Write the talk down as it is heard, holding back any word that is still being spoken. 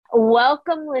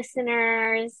Welcome,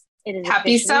 listeners. It is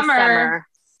Happy officially summer.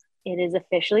 It is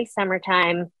officially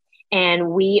summertime, and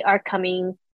we are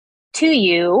coming to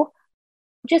you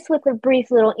just with a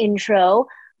brief little intro.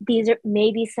 These are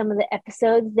maybe some of the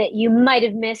episodes that you might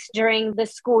have missed during the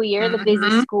school year, the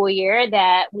busy school year,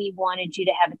 that we wanted you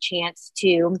to have a chance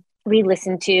to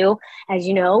re-listen to. As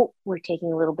you know, we're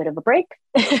taking a little bit of a break.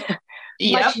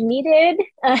 Much needed.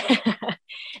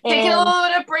 Taking a little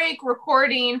bit of break,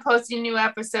 recording, posting new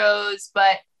episodes.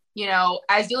 But,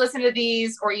 as you listen to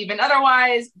these or even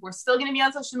otherwise, we're still going to be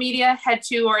on social media. Head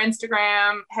to our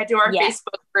Instagram, head to our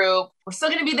Facebook group. We're still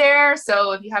going to be there.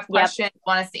 So if you have questions,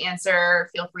 want us to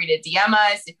answer, feel free to DM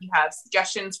us. If you have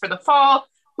suggestions for the fall,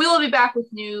 we will be back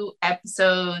with new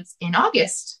episodes in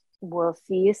August. We'll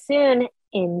see you soon.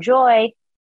 Enjoy.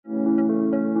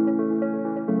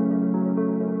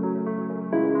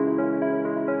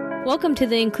 Welcome to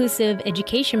the Inclusive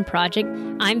Education Project.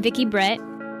 I'm Vicki Brett.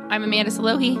 I'm Amanda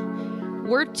Salohi.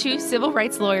 We're two civil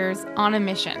rights lawyers on a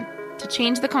mission to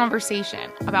change the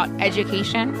conversation about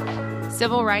education,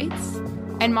 civil rights,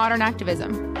 and modern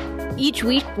activism. Each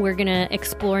week, we're going to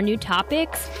explore new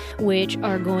topics which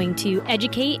are going to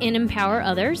educate and empower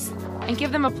others and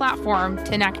give them a platform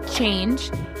to enact change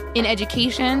in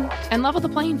education and level the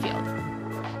playing field.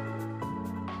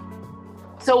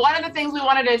 So one of the things we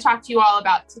wanted to talk to you all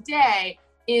about today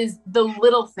is the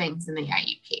little things in the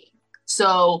IEP.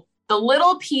 So the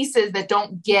little pieces that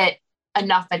don't get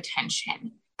enough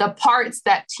attention, the parts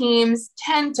that teams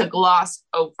tend to gloss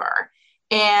over.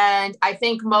 And I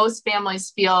think most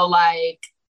families feel like,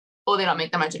 they don't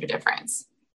make that much of a difference.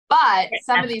 But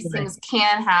some of these things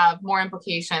can have more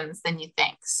implications than you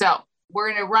think. So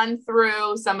we're going to run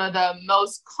through some of the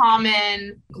most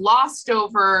common glossed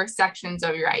over sections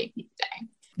of your IEP today.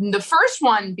 The first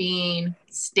one being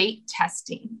state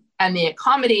testing and the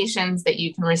accommodations that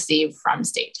you can receive from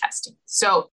state testing.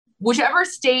 So whichever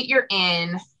state you're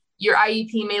in, your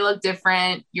IEP may look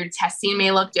different. Your testing may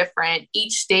look different.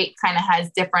 Each state kind of has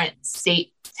different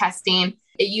state testing.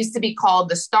 It used to be called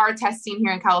the STAR testing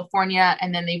here in California,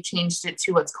 and then they've changed it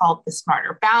to what's called the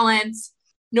Smarter Balance.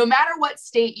 No matter what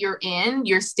state you're in,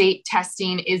 your state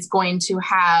testing is going to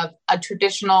have a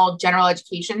traditional general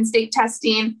education state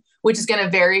testing, which is going to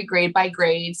vary grade by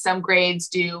grade. Some grades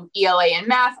do ELA and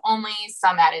math only,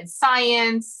 some add in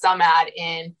science, some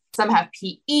have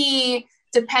PE,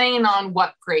 depending on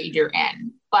what grade you're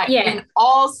in. But in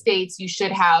all states, you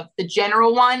should have the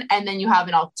general one, and then you have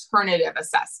an alternative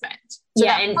assessment. So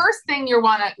the first thing you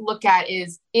want to look at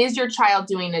is your child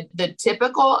doing the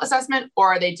typical assessment,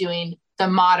 or are they doing the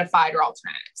modified or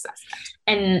alternative assessment?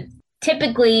 And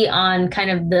typically on kind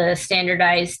of the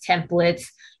standardized templates,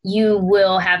 you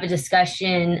will have a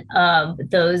discussion of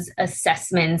those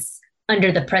assessments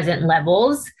under the present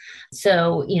levels.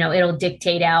 So, it'll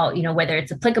dictate out, whether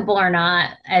it's applicable or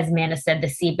not. As Amanda said, the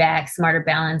CBAC, Smarter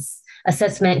Balance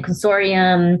Assessment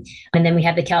Consortium, and then we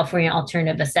have the California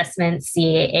Alternative Assessment,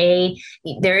 CAA.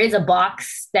 There is a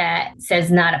box that says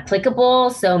not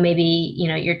applicable. So maybe,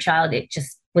 your child, it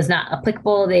just was not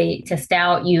applicable. They test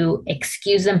out, you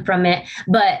excuse them from it.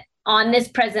 But on this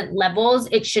present levels,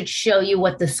 it should show you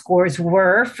what the scores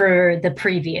were for the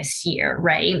previous year,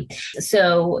 right?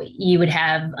 So you would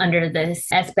have under the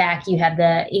SBAC, you have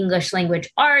the English language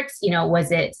arts,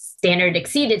 was it standard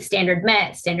exceeded, standard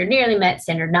met, standard nearly met,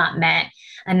 standard not met?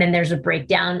 And then there's a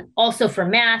breakdown also for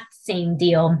math, same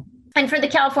deal. And for the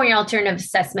California alternative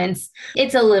assessments,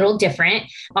 it's a little different.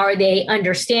 Are they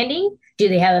understanding? Do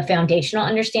they have a foundational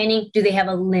understanding? Do they have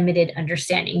a limited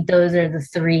understanding? Those are the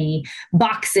three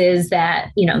boxes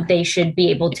that, they should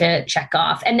be able to check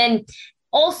off. And then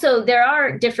also there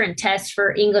are different tests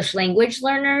for English language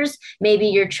learners. Maybe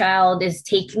your child is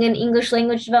taking an English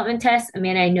language development test. I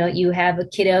mean, I know you have a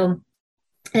kiddo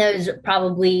that is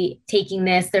probably taking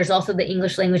this. There's also the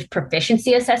English language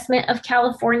proficiency assessment of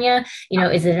California.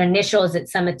 Is it initial? Is it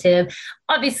summative?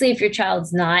 Obviously, if your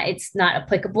child's not, it's not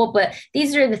applicable. But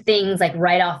these are the things like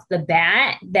right off the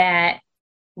bat that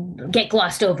get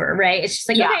glossed over, right? It's just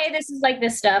like, okay, this is like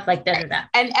this stuff, like da-da-da.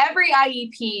 And every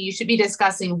IEP, you should be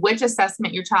discussing which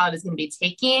assessment your child is going to be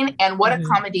taking and what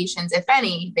accommodations, if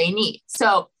any, they need.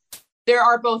 So there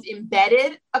are both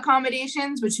embedded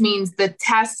accommodations, which means the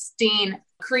testing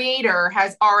creator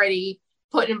has already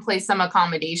put in place some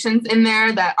accommodations in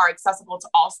there that are accessible to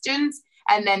all students.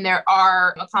 And then there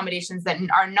are accommodations that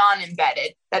are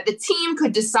non-embedded that the team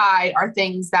could decide are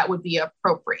things that would be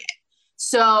appropriate.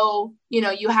 So,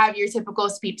 you have your typical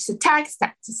speech to text,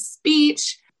 text to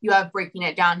speech. You have breaking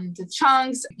it down into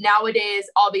chunks. Nowadays,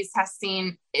 all these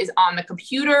testing is on the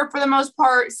computer for the most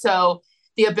part. So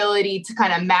the ability to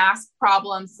kind of mask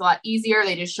problems is a lot easier.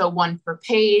 They just show one per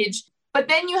page. But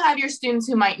then you have your students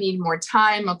who might need more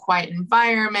time, a quiet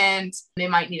environment. They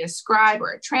might need a scribe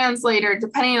or a translator,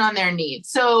 depending on their needs.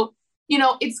 So,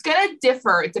 it's going to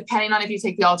differ depending on if you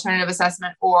take the alternative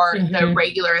assessment or the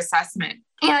regular assessment.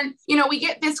 And, we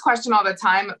get this question all the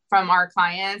time from our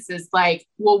clients is like,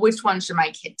 well, which one should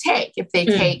my kid take? If they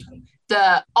take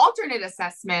the alternate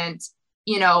assessment,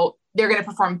 they're going to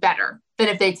perform better than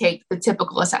if they take the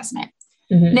typical assessment.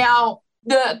 Now,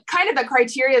 the kind of the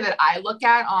criteria that I look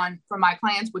at for my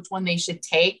clients, which one they should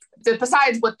take,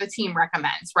 besides what the team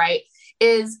recommends, right,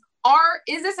 is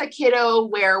this a kiddo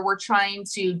where we're trying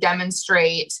to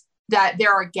demonstrate that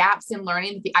there are gaps in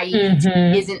learning that the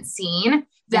IEP isn't seeing,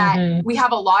 that we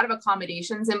have a lot of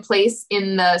accommodations in place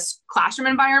in the classroom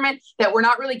environment that we're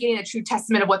not really getting a true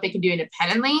testament of what they can do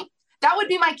independently. That would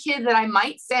be my kid that I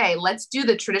might say, let's do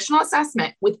the traditional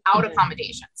assessment without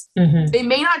accommodations. They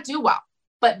may not do well,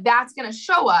 but that's going to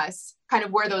show us kind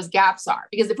of where those gaps are.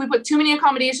 Because if we put too many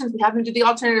accommodations, we have them do the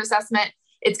alternative assessment,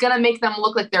 it's going to make them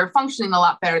look like they're functioning a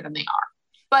lot better than they are.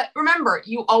 But remember,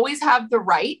 you always have the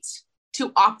right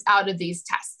to opt out of these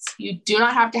tests. You do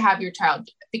not have to have your child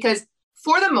do it, because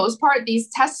for the most part, these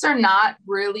tests are not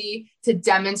really to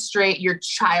demonstrate your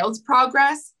child's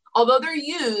progress. Although they're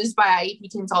used by IEP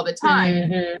teams all the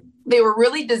time, they were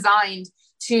really designed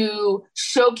to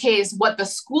showcase what the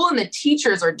school and the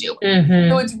teachers are doing.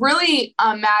 So it's really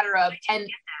a matter of,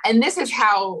 and this is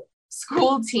how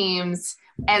school teams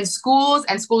and schools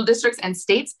and school districts and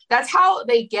states, that's how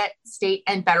they get state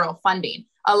and federal funding.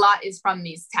 A lot is from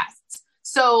these tests.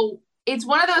 So it's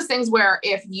one of those things where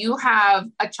if you have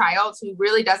a child who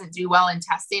really doesn't do well in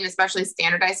testing, especially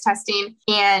standardized testing,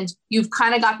 and you've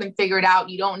kind of got them figured out,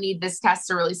 you don't need this test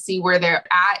to really see where they're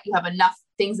at. You have enough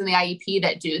things in the IEP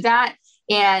that do that.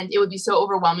 And it would be so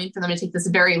overwhelming for them to take this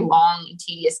very long and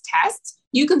tedious test.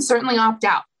 You can certainly opt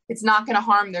out. It's not going to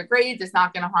harm their grades. It's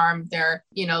not going to harm their,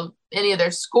 any of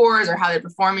their scores or how they're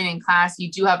performing in class.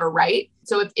 You do have a right.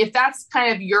 So if that's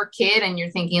kind of your kid and you're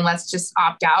thinking, let's just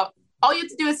opt out, all you have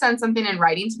to do is send something in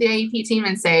writing to the IEP team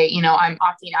and say, I'm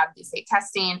opting out of the state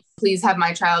testing. Please have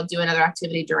my child do another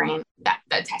activity during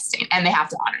the testing. And they have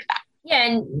to honor that. Yeah.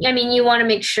 And I mean, you want to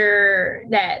make sure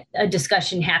that a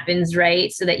discussion happens,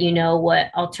 right? So that you know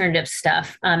what alternative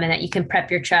stuff and that you can prep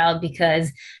your child,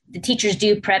 because the teachers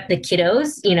do prep the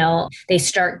kiddos. They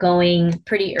start going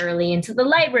pretty early into the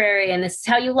library, and this is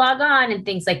how you log on and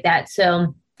things like that.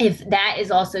 So if that is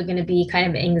also going to be kind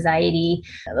of anxiety,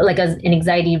 like an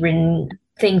anxiety ridden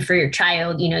thing for your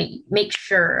child, make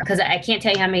sure, because I can't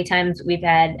tell you how many times we've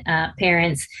had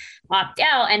parents opt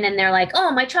out and then they're like,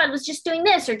 oh, my child was just doing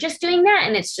this or just doing that.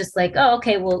 And it's just like, oh,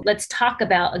 okay, well, let's talk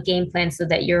about a game plan so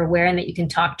that you're aware and that you can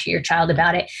talk to your child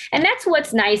about it. And that's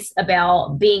what's nice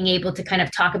about being able to kind of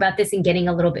talk about this and getting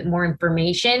a little bit more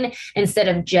information instead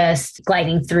of just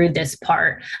gliding through this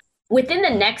part. Within the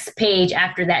next page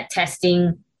after that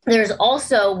testing, there's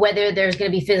also whether there's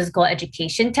going to be physical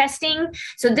education testing.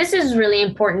 So this is really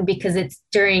important because it's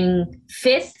during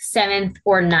 5th, 7th,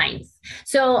 or 9th.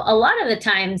 So a lot of the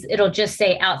times it'll just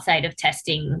say outside of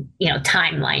testing,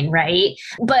 timeline, right?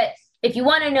 But if you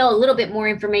want to know a little bit more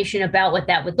information about what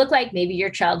that would look like, maybe your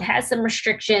child has some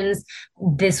restrictions,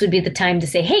 this would be the time to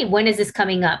say, hey, when is this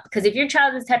coming up? Because if your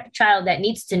child is the type of child that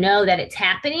needs to know that it's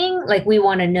happening, like we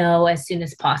want to know as soon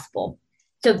as possible.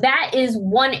 So that is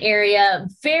one area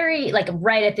very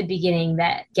right at the beginning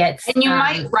that gets. And you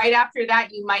might, right after that,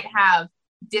 you might have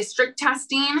district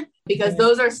testing, because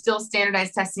those are still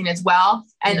standardized testing as well.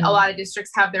 And a lot of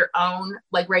districts have their own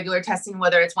regular testing,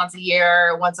 whether it's once a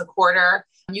year, once a quarter.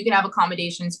 You can have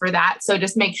accommodations for that. So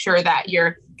just make sure that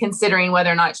you're considering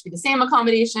whether or not it should be the same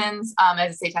accommodations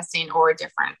as state testing or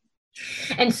different.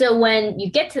 And so when you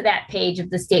get to that page of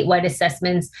the statewide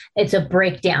assessments, it's a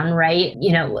breakdown, right?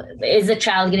 Is a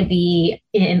child going to be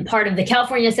in part of the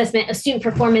California assessment of student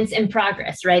performance and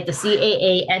progress, right? The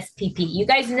CAASPP. You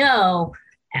guys know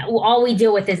all we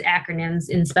deal with is acronyms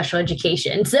in special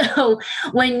education. So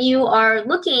when you are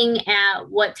looking at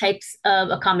what types of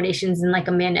accommodations, and like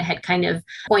Amanda had kind of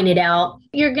pointed out,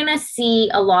 you're going to see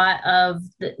a lot of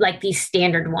these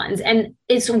standard ones. And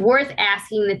it's worth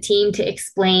asking the team to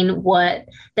explain what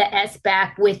the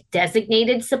SBAC with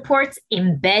designated supports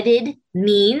embedded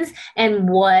means and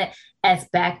what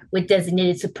SBAC with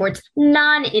designated supports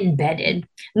non-embedded.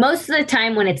 Most of the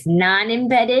time when it's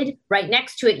non-embedded, right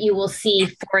next to it, you will see,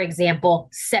 for example,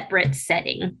 separate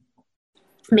setting.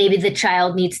 Maybe the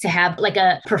child needs to have like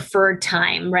a preferred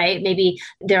time, right? Maybe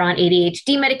they're on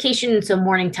ADHD medication, and so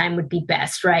morning time would be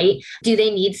best, right? Do they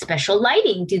need special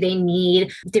lighting? Do they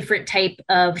need different type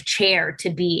of chair to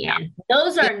be in?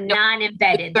 Those are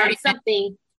non-embedded. That's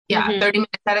something. 30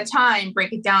 minutes at a time,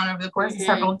 break it down over the course of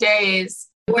several days.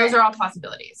 Those are all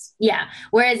possibilities. Yeah.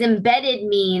 Whereas embedded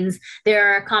means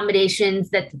there are accommodations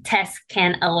that the test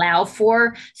can allow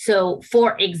for. So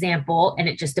for example, and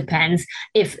it just depends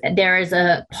if there is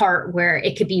a part where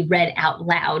it could be read out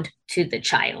loud to the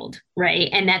child, right?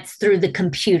 And that's through the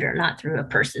computer, not through a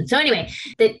person. So anyway,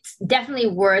 it's definitely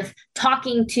worth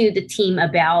talking to the team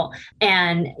about,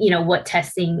 and what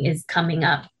testing is coming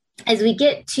up. As we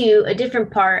get to a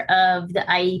different part of the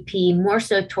IEP, more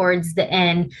so towards the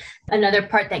end, another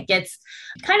part that gets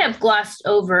kind of glossed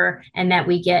over and that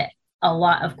we get a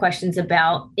lot of questions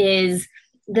about is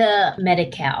the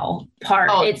Medi-Cal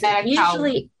part. It's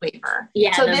usually waiver.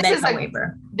 Yeah, so the Medi-Cal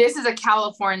waiver. This is a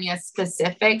California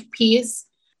specific piece.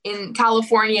 In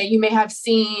California, you may have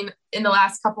seen in the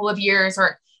last couple of years,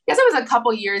 or I guess it was a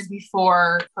couple years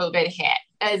before COVID hit,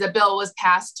 as a bill was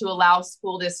passed to allow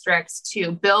school districts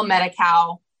to bill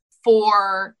Medi-Cal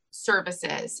for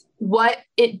services. What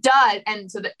it does, and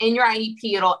so in your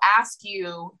IEP, it'll ask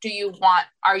you,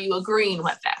 are you agreeing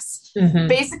with this?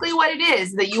 Basically what it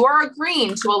is that you are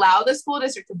agreeing to allow the school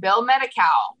district to bill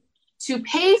Medi-Cal to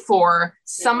pay for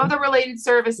some of the related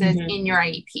services in your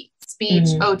IEP, speech,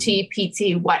 OT,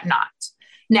 PT, whatnot.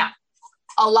 Now,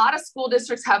 a lot of school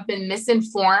districts have been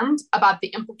misinformed about the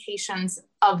implications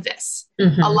of this.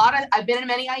 I've been in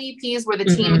many IEPs where the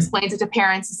team explains it to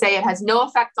parents to say it has no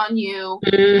effect on you,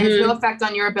 it has no effect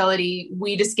on your ability.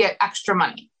 We just get extra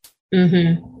money.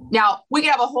 Now, we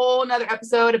could have a whole nother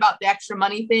episode about the extra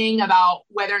money thing, about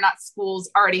whether or not schools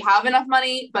already have enough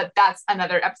money, but that's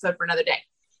another episode for another day.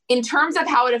 In terms of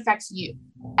how it affects you,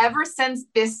 ever since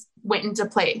this went into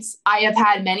place, I have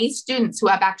had many students who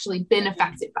have actually been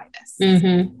affected by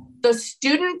this. The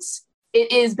students,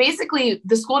 it is basically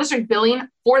the school district billing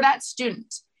for that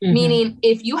student, meaning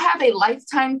if you have a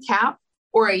lifetime cap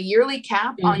or a yearly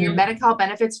cap on your Medi-Cal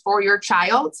benefits for your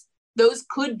child, those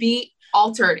could be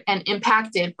altered and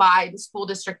impacted by the school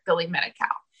district billing Medi-Cal.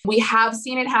 We have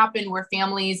seen it happen where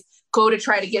families go to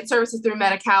try to get services through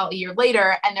Medi-Cal a year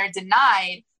later, and they're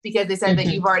denied because they said that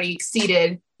you've already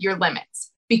exceeded your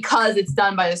limits because it's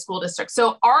done by the school district.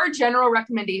 So our general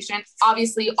recommendation,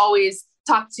 obviously always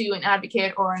talk to an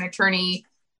advocate or an attorney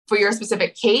for your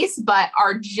specific case, but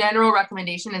our general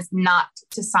recommendation is not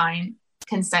to sign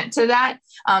consent to that,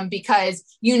 because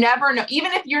you never know,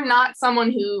 even if you're not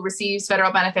someone who receives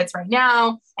federal benefits right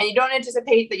now, and you don't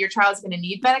anticipate that your child's going to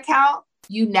need Medi-Cal,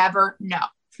 you never know.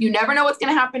 You never know what's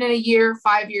going to happen in a year,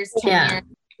 5 years, 10 years.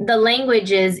 The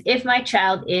language is, if my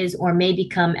child is or may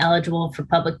become eligible for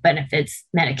public benefits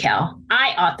Medi-Cal,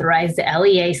 I authorize the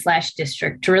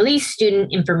LEA/district to release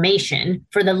student information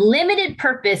for the limited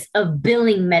purpose of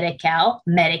billing Medi-Cal,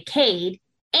 Medicaid,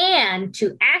 and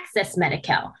to access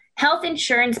Medi-Cal, health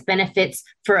insurance benefits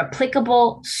for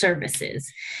applicable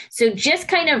services. So just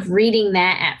kind of reading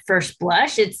that at first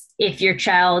blush, it's if your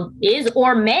child is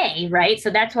or may, right? So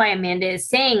that's why Amanda is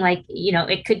saying, like,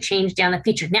 it could change down the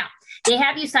future. Now, they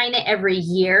have you sign it every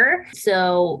year.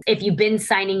 So if you've been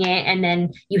signing it and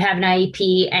then you have an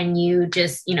IEP and you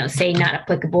just, say not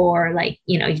applicable, or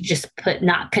you just put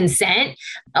not consent,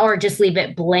 or just leave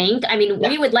it blank. I mean,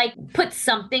 we would put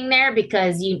something there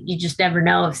because you just never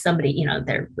know if somebody,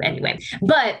 anyway.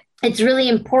 But it's really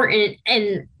important.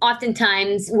 And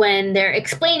oftentimes when they're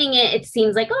explaining it, it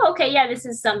seems like, oh, okay, yeah, this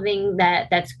is something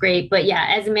that's great. But yeah,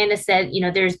 as Amanda said,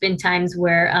 there's been times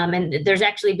where, and there's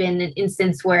actually been an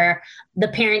instance where the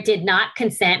parent did not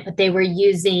consent, but they were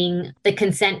using the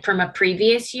consent from a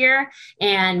previous year.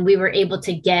 And we were able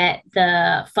to get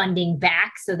the funding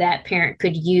back so that parent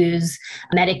could use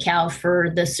Medi-Cal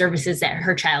for the services that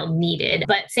her child needed.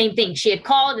 But same thing, she had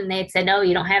called and they had said, no,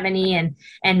 you don't have any.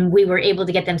 And we were able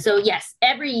to get them. So yes,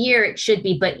 every year it should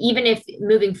be, but even if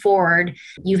moving forward,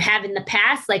 you have in the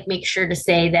past, make sure to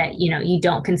say that, you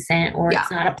don't consent or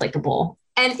it's not applicable.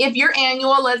 And if your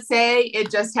annual, let's say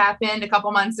it just happened a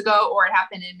couple months ago, or it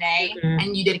happened in May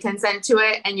and you did consent to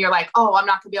it and you're like, oh, I'm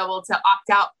not gonna be able to opt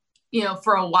out,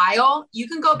 for a while, you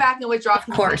can go back and withdraw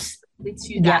consent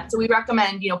to that. Yeah. So we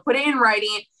recommend, put it in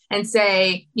writing and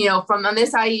say, from on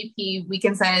this IEP, we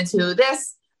consented to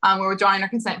this, we're withdrawing our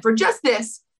consent for just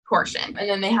this portion. And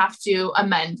then they have to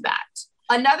amend that.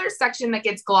 Another section that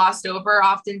gets glossed over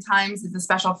oftentimes is the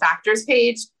special factors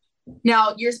page.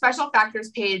 Now, your special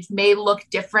factors page may look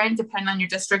different depending on your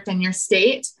district and your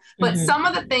state, but some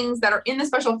of the things that are in the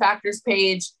special factors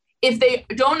page if they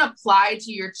don't apply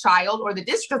to your child or the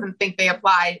district doesn't think they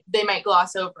apply, they might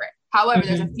gloss over it. However,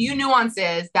 there's a few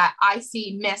nuances that I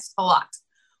see missed a lot.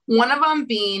 One of them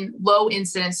being low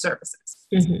incidence services.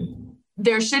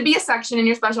 There should be a section in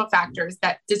your special factors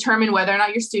that determine whether or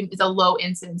not your student is a low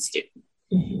incidence student.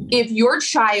 If your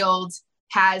child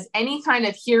has any kind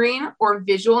of hearing or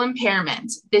visual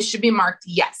impairment, this should be marked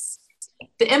yes.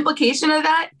 The implication of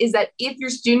that is that if your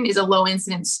student is a low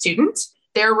incidence student,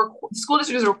 the school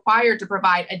district is required to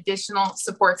provide additional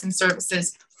supports and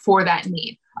services for that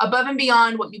need, above and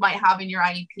beyond what you might have in your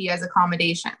IEP as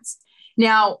accommodations.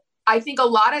 Now, I think a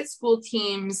lot of school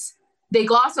teams, they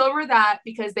gloss over that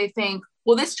because they think,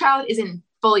 well, this child isn't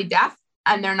fully deaf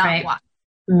and they're not blind.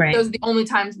 Right. Those are the only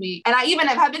times and I even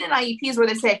have been in IEPs where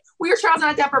they say, well, your child's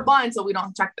not deaf or blind, so we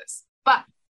don't check this. But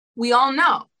we all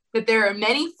know that there are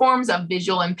many forms of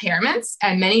visual impairments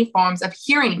and many forms of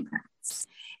hearing impairments.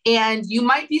 And you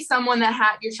might be someone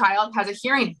that your child has a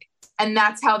hearing aid, and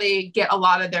that's how they get a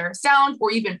lot of their sound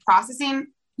or even processing.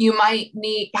 You might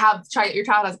your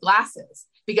child has glasses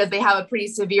because they have a pretty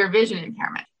severe vision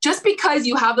impairment. Just because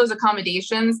you have those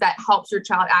accommodations that helps your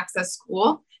child access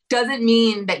school doesn't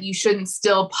mean that you shouldn't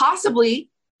still possibly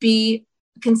be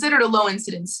considered a low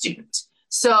incidence student.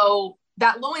 So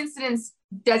that low incidence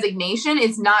designation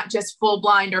is not just full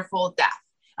blind or full deaf.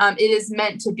 It is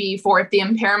meant to be for if the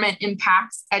impairment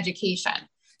impacts education.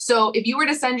 So if you were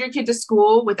to send your kid to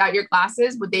school without your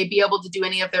glasses, would they be able to do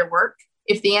any of their work?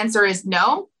 If the answer is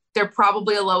no, they're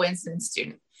probably a low incidence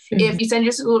student. If you send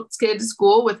your kid to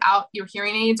school without your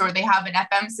hearing aids, or they have an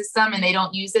FM system and they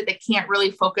don't use it, they can't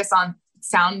really focus on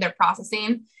sound they're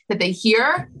processing that they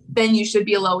hear, then you should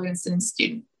be a low incidence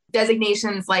student.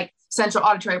 Designations like central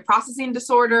auditory processing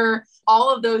disorder, all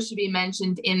of those should be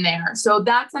mentioned in there. So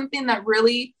that's something that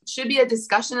really should be a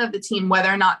discussion of the team, whether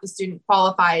or not the student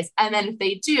qualifies. And then if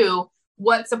they do,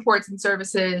 what supports and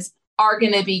services are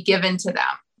going to be given to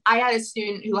them. I had a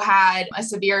student who had a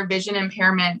severe vision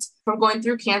impairment from going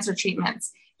through cancer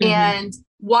treatments. And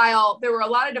while there were a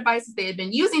lot of devices they had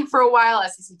been using for a while,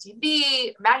 as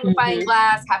CCTV, magnifying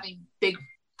glass, having big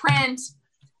print,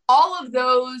 all of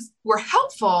those were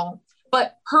helpful,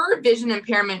 but her vision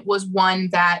impairment was one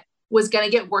that was going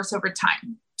to get worse over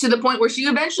time, to the point where she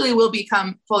eventually will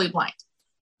become fully blind.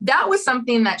 That was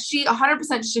something that she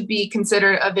 100% should be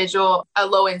considered a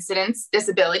low incidence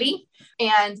disability.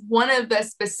 And one of the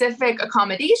specific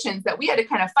accommodations that we had to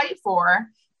kind of fight for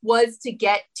was to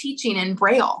get teaching in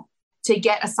Braille, to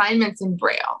get assignments in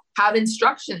Braille, have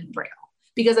instruction in Braille,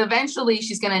 because eventually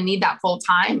she's going to need that full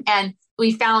time. And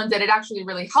we found that it actually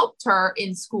really helped her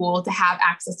in school to have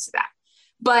access to that.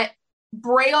 But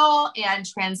Braille and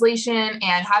translation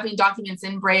and having documents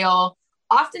in Braille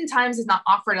oftentimes is not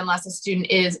offered unless a student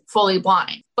is fully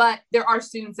blind, but there are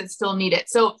students that still need it.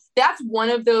 So that's one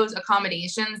of those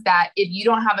accommodations that if you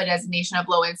don't have a designation of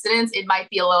low incidence, it might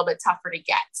be a little bit tougher to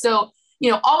get. So,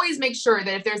 always make sure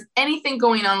that if there's anything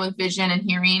going on with vision and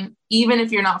hearing, even if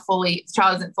the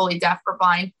child isn't fully deaf or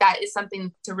blind, that is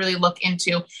something to really look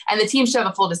into. And the team should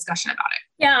have a full discussion about it.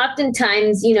 Yeah,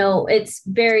 oftentimes, it's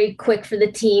very quick for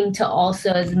the team to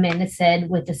also, as Amanda said,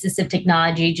 with assistive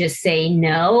technology, just say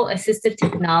no. Assistive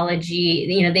technology,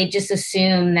 they just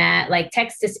assume that like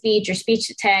text to speech or speech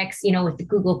to text, with the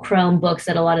Google Chromebooks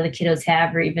that a lot of the kiddos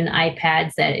have, or even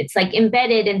iPads, that it's like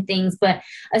embedded in things. But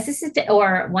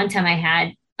or one time I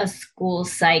had a school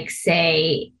psych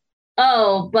say,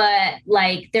 oh, but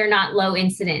like they're not low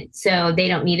incident, so they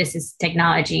don't need assistive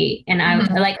technology. And I was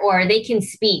like, or they can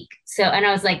speak. And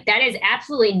I was like, that is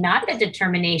absolutely not the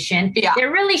determination. Yeah. There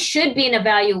really should be an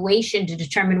evaluation to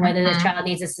determine whether the child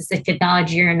needs assistive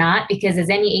technology or not, because as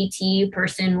any ATU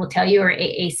person will tell you, or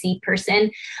AAC person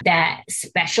that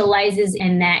specializes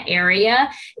in that area,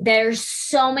 there's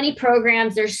so many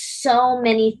programs, there's so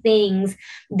many things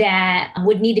that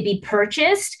would need to be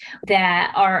purchased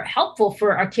that are helpful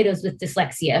for our kiddos with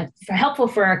dyslexia, helpful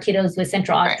for our kiddos with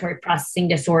central auditory processing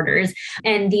disorders,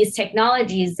 and these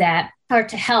technologies that are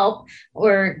to help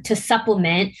or to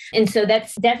supplement. And so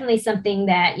that's definitely something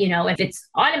that, if it's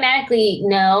automatically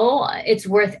no, it's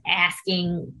worth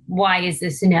asking, why is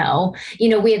this no?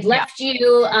 We had left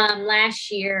you last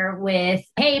year with,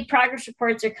 hey, progress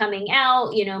reports are coming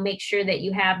out, make sure that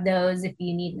you have those if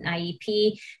you need an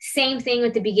IEP. Same thing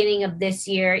with the beginning of this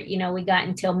year. We got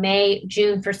until May,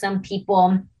 June for some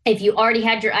people. If you already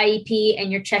had your IEP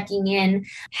and you're checking in,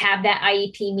 have that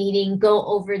IEP meeting, go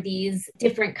over these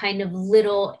different kind of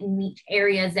little niche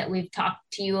areas that we've talked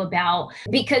to you about.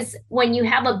 Because when you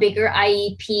have a bigger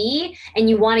IEP and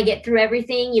you want to get through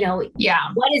everything,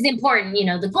 what is important,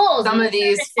 the goals. Some of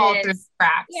these fall through the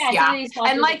cracks. Yeah.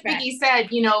 And like Vicki said,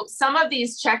 some of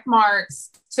these check marks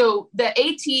So the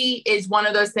AT is one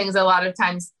of those things a lot of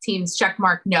times teams check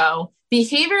mark no.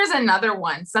 Behavior is another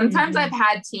one. Sometimes I've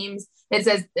had teams that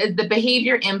says the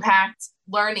behavior impact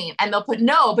learning, and they'll put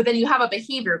no, but then you have a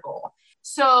behavior goal.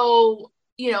 So,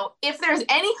 if there's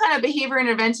any kind of behavior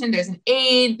intervention, there's an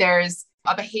aid, there's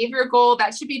a behavior goal,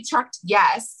 that should be checked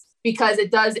yes, because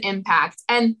it does impact.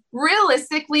 And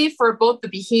realistically, for both the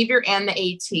behavior and the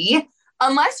AT,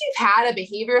 unless you've had a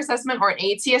behavior assessment or an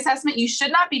AT assessment, you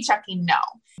should not be checking no.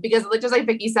 Because just like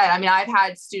Vicki said, I've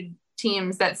had student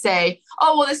teams that say,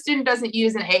 oh, well, the student doesn't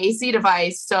use an AAC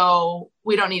device, so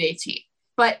we don't need AT.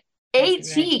 But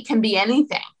AT can be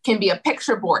anything, can be a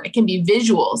picture board, it can be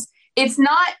visuals. It's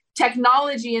not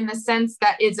technology in the sense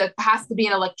that has to be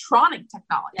an electronic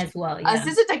technology as well. Yeah.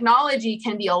 Assistive technology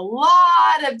can be a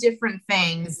lot of different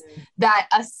things that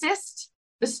assist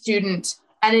the student,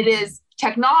 and it is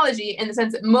technology in the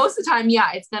sense that most of the time,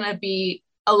 it's going to be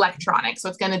electronic. So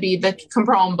it's going to be the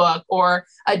Chromebook or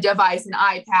a device, an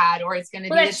iPad, or it's going to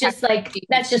be.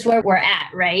 That's just where we're at,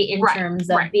 right? In terms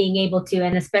of being able to,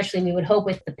 and especially we would hope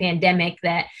with the pandemic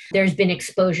that there's been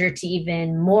exposure to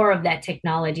even more of that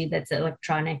technology that's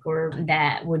electronic or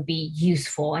that would be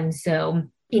useful. And so,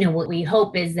 what we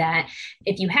hope is that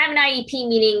if you have an IEP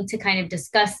meeting to kind of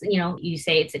discuss, you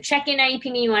say it's a check-in IEP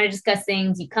meeting, you want to discuss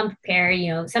things, you come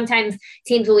prepared, sometimes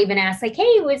teams will even ask like,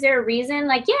 hey, was there a reason?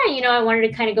 Like, I wanted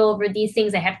to kind of go over these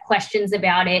things. I have questions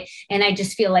about it. And I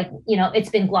just feel like, it's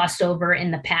been glossed over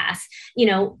in the past.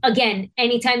 Again,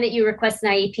 anytime that you request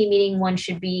an IEP meeting, one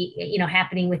should be,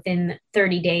 happening within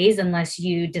 30 days, unless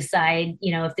you decide,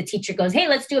 if the teacher goes, hey,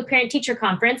 let's do a parent-teacher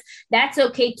conference, that's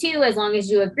okay too, as long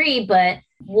as you agree. But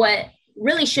what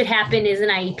really should happen is an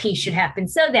IEP should happen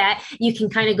so that you can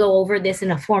kind of go over this in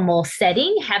a formal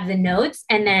setting, have the notes,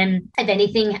 and then if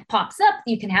anything pops up,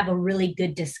 you can have a really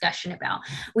good discussion about.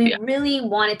 We really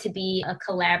want it to be a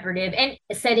collaborative and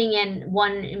setting and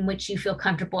one in which you feel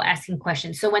comfortable asking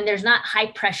questions. So when there's not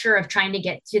high pressure of trying to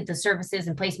get to the services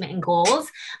and placement and goals,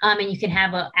 and you can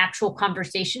have an actual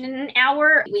conversation in an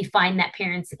hour, we find that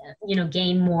parents,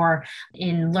 gain more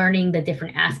in learning the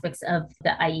different aspects of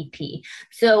the IEP.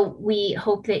 So we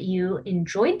hope that you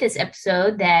enjoyed this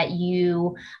episode, that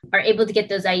you are able to get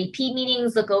those IEP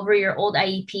meetings, look over your old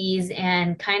IEPs,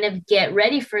 and kind of get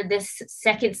ready for this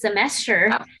second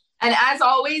semester. And as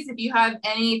always, if you have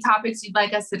any topics you'd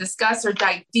like us to discuss or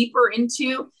dive deeper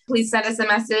into, please send us a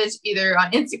message either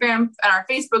on Instagram, on our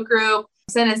Facebook group,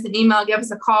 send us an email, give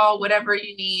us a call, whatever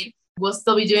you need. We'll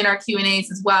still be doing our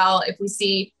Q&As as well. If we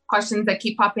see questions that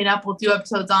keep popping up, we'll do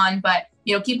episodes on, but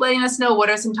keep letting us know what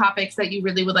are some topics that you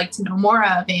really would like to know more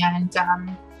of.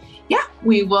 And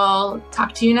we will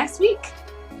talk to you next week.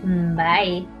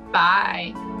 Bye.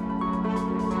 Bye.